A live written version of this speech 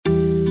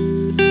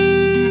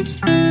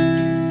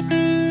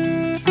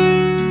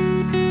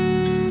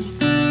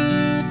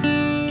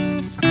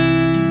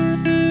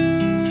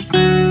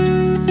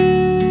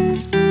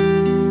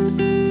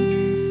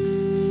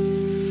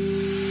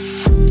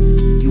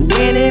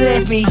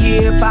left me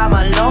here by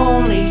my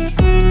lonely.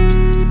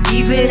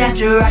 Even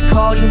after I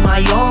called you my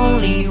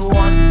only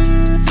one,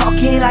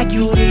 talking like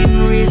you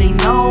didn't really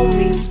know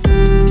me.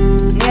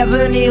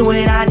 Never near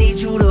when I need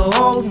you to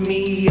hold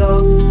me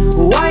up.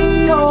 Oh, I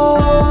know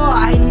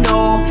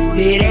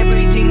that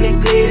everything that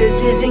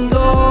glitters isn't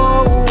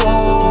gold.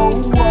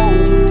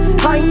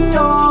 I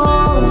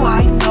know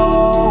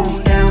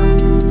now.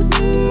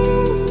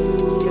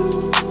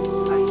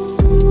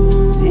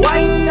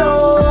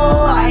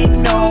 I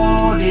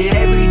know that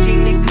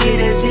everything that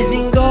glitters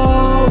isn't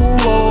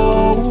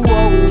gold.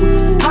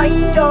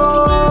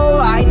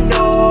 I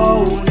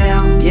know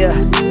now. Yeah.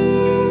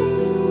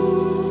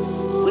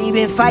 We've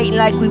been fighting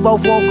like we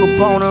both woke up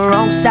on the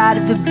wrong side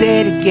of the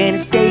bed again.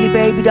 It's daily,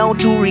 baby,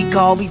 don't you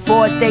recall?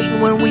 Before stating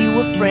when we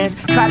were friends,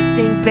 try to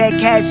think back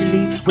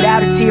casually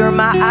without a tear in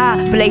my eye.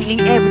 But lately,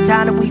 every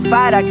time that we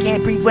fight, I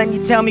can't breathe when you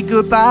tell me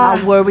goodbye.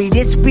 I worry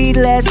this will be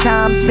the last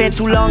time. Spent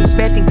too long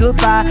expecting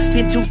goodbye.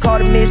 Been too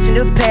caught up missing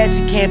the past.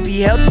 It can't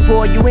be healthy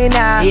for you and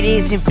I. It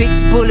isn't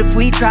fixable if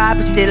we try,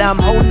 but still I'm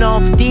holding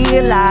on for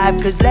dear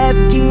life. Cause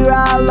left here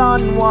I'll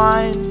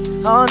unwind.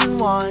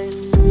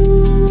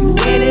 You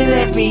went and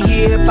left me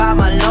here by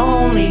my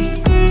lonely.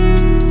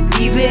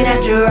 Even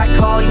after I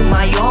call you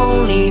my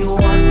only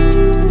one,